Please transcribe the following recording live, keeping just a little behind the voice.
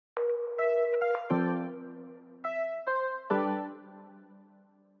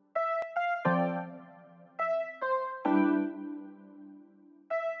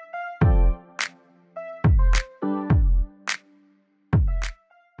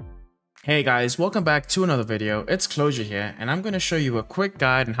Hey guys, welcome back to another video. It's Closure here, and I'm going to show you a quick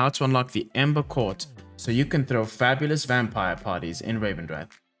guide on how to unlock the Ember Court so you can throw fabulous vampire parties in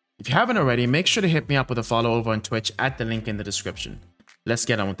Ravendreth. If you haven't already, make sure to hit me up with a follow over on Twitch at the link in the description. Let's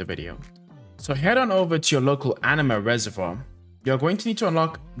get on with the video. So head on over to your local anima reservoir. You're going to need to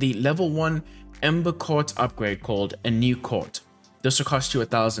unlock the level 1 Ember Court upgrade called a new court. This will cost you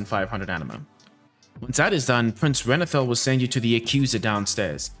 1,500 anima. Once that is done, Prince Venthyr will send you to the accuser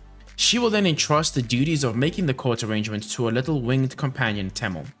downstairs. She will then entrust the duties of making the court arrangements to a little winged companion,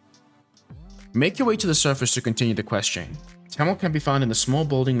 Temel. Make your way to the surface to continue the quest chain. Temel can be found in the small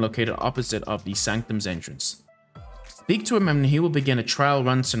building located opposite of the Sanctum's entrance. Speak to him and he will begin a trial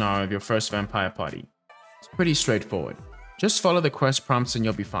run scenario of your first vampire party. It's pretty straightforward. Just follow the quest prompts and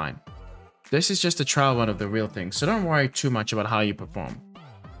you'll be fine. This is just a trial run of the real thing, so don't worry too much about how you perform.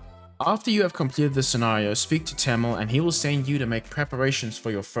 After you have completed the scenario, speak to Temel and he will send you to make preparations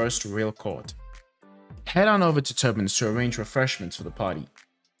for your first real court. Head on over to Turbans to arrange refreshments for the party.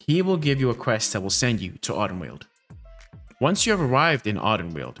 He will give you a quest that will send you to Ardenweald. Once you have arrived in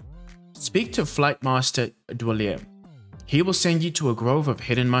Ardenweald, speak to Flight Master Dwalier. He will send you to a grove of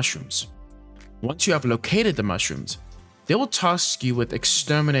hidden mushrooms. Once you have located the mushrooms, they will task you with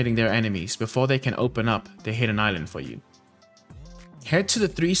exterminating their enemies before they can open up the hidden island for you. Head to the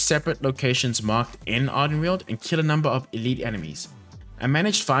 3 separate locations marked in Ardenweald and kill a number of elite enemies. I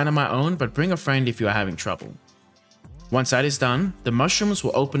managed fine on my own, but bring a friend if you are having trouble. Once that is done, the mushrooms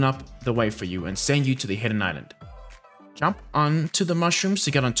will open up the way for you and send you to the hidden island. Jump onto the mushrooms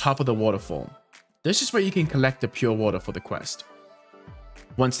to get on top of the waterfall. This is where you can collect the pure water for the quest.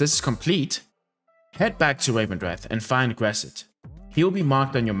 Once this is complete, head back to Ravendreth and find Gresset. He will be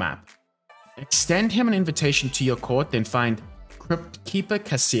marked on your map. Extend him an invitation to your court, then find Crypt Keeper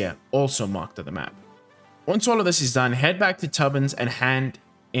Cassia, also marked on the map. Once all of this is done, head back to Tubbins and hand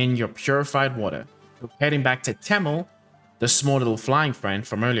in your purified water. Heading back to Temel, the small little flying friend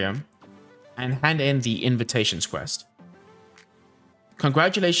from earlier, and hand in the invitations quest.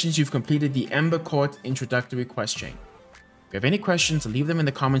 Congratulations, you've completed the Ember Court introductory quest chain. If you have any questions, leave them in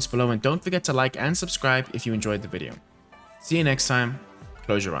the comments below and don't forget to like and subscribe if you enjoyed the video. See you next time.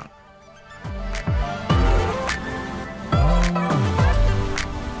 Closure out.